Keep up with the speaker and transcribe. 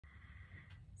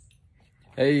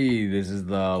Hey, this is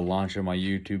the launch of my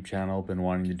YouTube channel. Been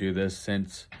wanting to do this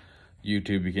since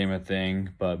YouTube became a thing,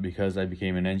 but because I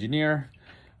became an engineer,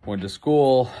 went to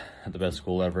school, at the best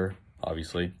school ever,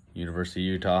 obviously, University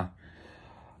of Utah.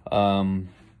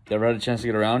 Never had a chance to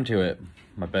get around to it.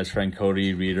 My best friend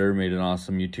Cody Reeder made an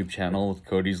awesome YouTube channel with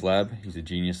Cody's Lab. He's a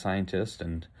genius scientist,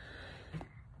 and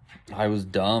I was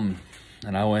dumb.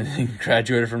 And I went and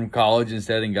graduated from college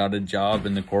instead and got a job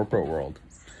in the corporate world.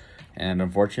 And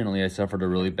unfortunately, I suffered a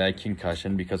really bad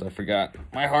concussion because I forgot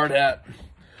my hard hat.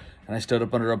 And I stood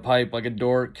up under a pipe like a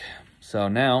dork. So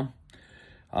now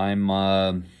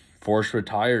I'm forced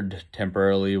retired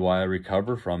temporarily while I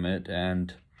recover from it.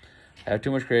 And I have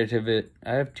too much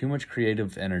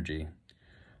creative energy.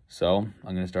 So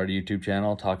I'm going to start a YouTube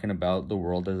channel talking about the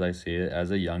world as I see it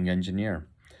as a young engineer.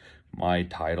 My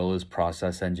title is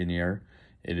Process Engineer.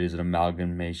 It is an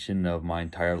amalgamation of my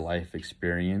entire life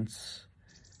experience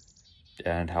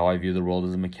and how I view the world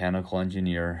as a mechanical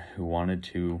engineer who wanted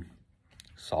to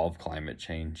solve climate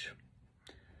change.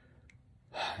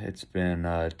 It's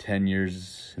been 10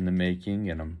 years in the making,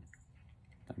 and I'm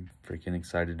freaking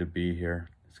excited to be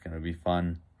here. It's going to be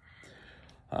fun.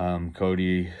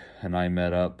 Cody and I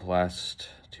met up last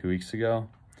 2 weeks ago,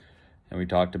 and we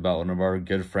talked about one of our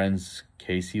good friends,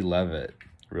 Casey Levitt,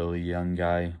 really young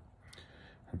guy.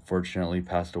 Unfortunately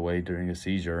passed away during a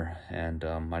seizure, and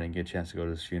I didn't get a chance to go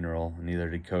to his funeral, and neither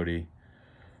did Cody.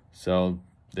 So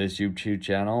this YouTube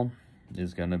channel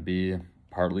is going to be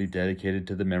partly dedicated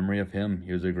to the memory of him.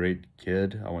 He was a great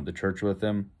kid. I went to church with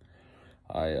him.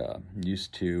 I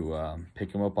used to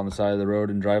pick him up on the side of the road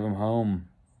and drive him home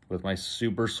with my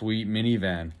super sweet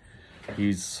minivan.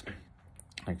 He's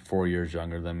like 4 years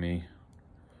younger than me.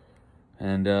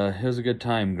 And it was a good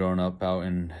time growing up out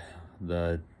in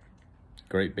the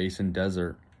Great Basin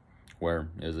Desert, where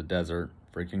it was a desert,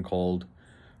 freaking cold,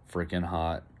 freaking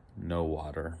hot, no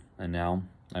water. And now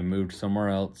I moved somewhere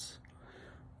else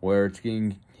where it's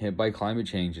getting hit by climate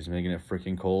change. It's making it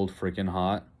freaking cold, freaking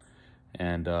hot.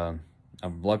 And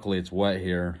luckily it's wet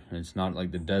here. It's not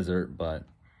like the desert, but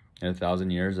in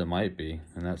 1,000 years it might be.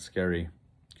 And that's scary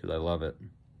because I love it.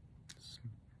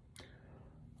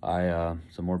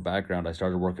 Some more background. I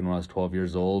started working when I was 12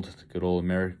 years old. It's a good old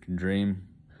American dream.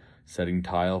 Setting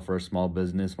tile for a small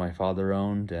business my father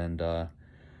owned, and I've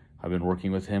been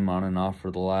working with him on and off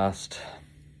for the last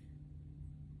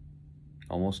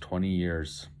almost 20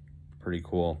 years. Pretty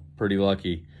cool, pretty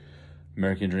lucky.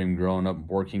 American dream, growing up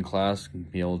working class,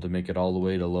 be able to make it all the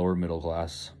way to lower middle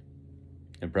class.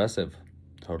 Impressive,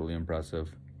 totally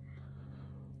impressive.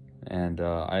 And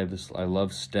I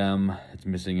love STEM. It's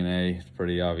missing an A. It's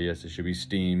pretty obvious. It should be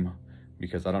STEAM,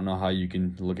 because I don't know how you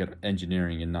can look at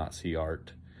engineering and not see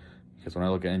art. Because when I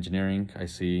look at engineering, I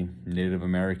see Native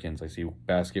Americans, I see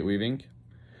basket weaving,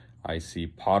 I see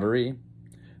pottery,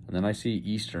 and then I see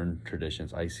Eastern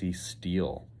traditions. I see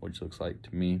steel, which looks like,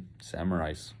 to me,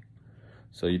 samurais.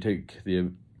 So you take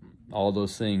all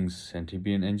those things, and to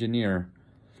be an engineer,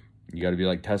 you got to be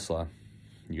like Tesla.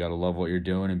 You got to love what you're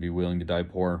doing and be willing to die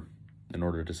poor in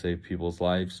order to save people's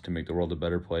lives, to make the world a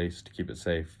better place, to keep it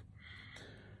safe.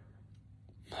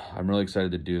 I'm really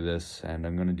excited to do this, and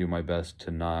I'm going to do my best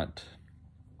to not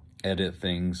edit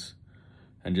things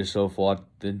and just show full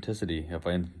authenticity. If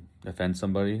I offend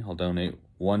somebody, I'll donate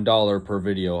 $1 per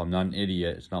video. I'm not an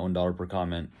idiot. It's not $1 per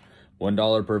comment.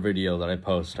 $1 per video that I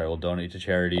post, I will donate to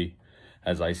charity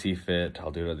as I see fit.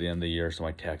 I'll do it at the end of the year so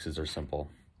my taxes are simple.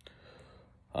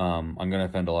 I'm going to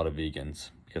offend a lot of vegans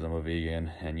because I'm a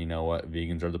vegan, and you know what?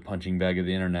 Vegans are the punching bag of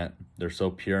the internet. They're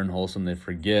so pure and wholesome, they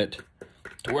forget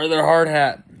to wear their hard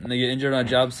hat, and they get injured on a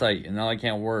job site, and now I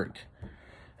can't work.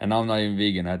 And now I'm not even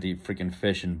vegan. I have to eat freaking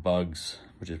fish and bugs,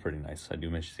 which is pretty nice. I do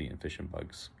miss eating fish and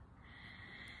bugs.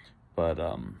 But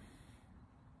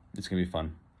it's going to be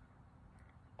fun.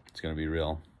 It's going to be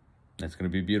real. It's going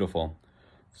to be beautiful.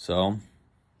 So,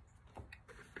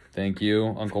 thank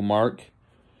you, Uncle Mark.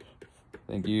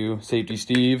 Thank you, Safety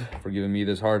Steve, for giving me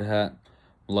this hard hat.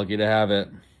 I'm lucky to have it.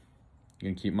 I'm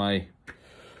going to keep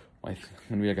I'm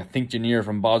gonna be like a Thinkineer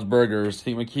from Bob's Burgers.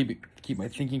 Keep my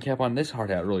thinking cap on. This hard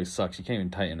hat really sucks. You can't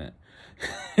even tighten it.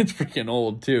 It's freaking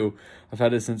old too. I've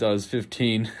had it since I was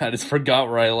 15. I just forgot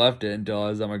where I left it until I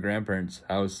was at my grandparents'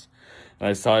 house. And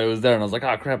I saw it was there, and I was like,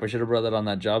 oh crap, I should have brought that on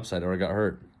that job site or I got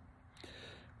hurt.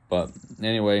 But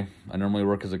anyway, I normally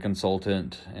work as a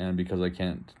consultant, and because I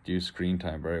can't do screen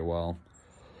time very well,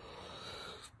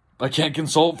 I can't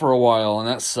consult for a while, and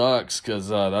that sucks because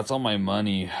that's all my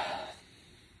money.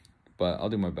 But I'll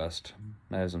do my best.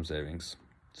 I have some savings.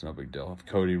 It's no big deal. If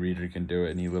Cody Reeder can do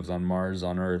it and he lives on Mars,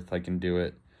 on Earth, I can do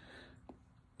it.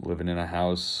 Living in a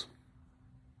house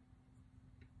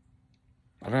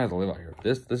I don't have to live out here.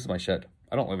 This is my shed.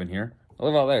 I don't live in here. I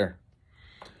live out there.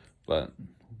 But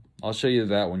I'll show you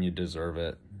that when you deserve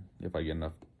it. If I get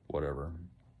enough, whatever,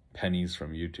 pennies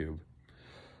from YouTube.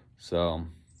 So,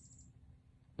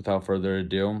 without further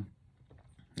ado,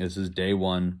 this is day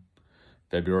 1,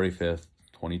 February 5th,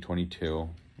 2022,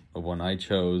 of when I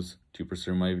chose to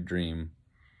pursue my dream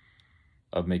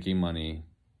of making money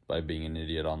by being an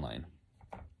idiot online.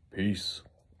 Peace.